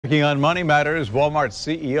Speaking on Money Matters, Walmart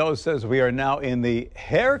CEO says we are now in the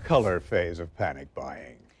hair color phase of panic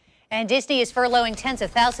buying. And Disney is furloughing tens of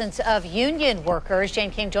thousands of union workers. Jane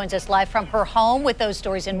King joins us live from her home with those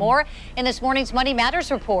stories and more in this morning's Money Matters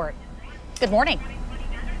report. Good morning.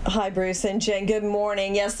 Hi, Bruce and Jen. Good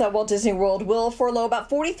morning. Yes, Walt Disney World will furlough about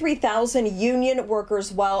 43,000 union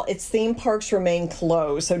workers while its theme parks remain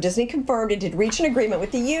closed. So Disney confirmed it did reach an agreement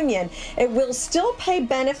with the union. It will still pay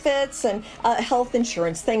benefits and health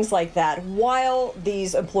insurance, things like that, while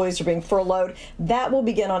these employees are being furloughed. That will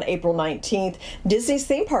begin on April 19th. Disney's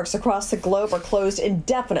theme parks across the globe are closed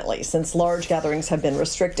indefinitely since large gatherings have been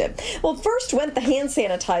restricted. Well, first went the hand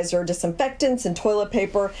sanitizer, disinfectants, and toilet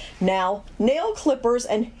paper. Now, nail clippers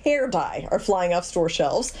and hair dye are flying off store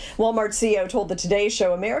shelves. Walmart CEO told the Today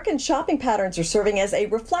Show American shopping patterns are serving as a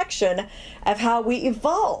reflection of how we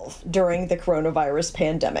evolve during the coronavirus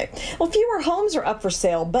pandemic. Well, fewer homes are up for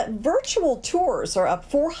sale, but virtual tours are up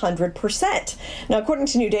 400%. Now, according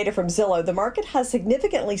to new data from Zillow, the market has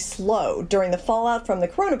significantly slowed during the fallout from the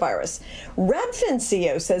coronavirus. Redfin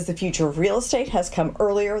CEO says the future of real estate has come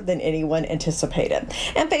earlier than anyone anticipated.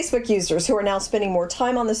 And Facebook users who are now spending more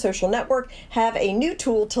time on the social network have a new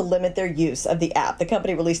tool to limit their use of the app. The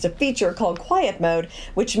company released a feature called Quiet Mode,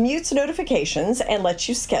 which mutes notifications and lets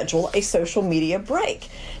you schedule a social media break.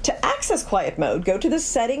 To access Quiet Mode, go to the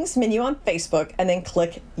settings menu on Facebook and then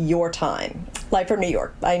click Your Time. Live from New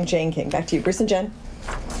York, I'm Jane King. Back to you, Bruce and Jen.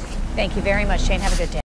 Thank you very much, Jane. Have a good day.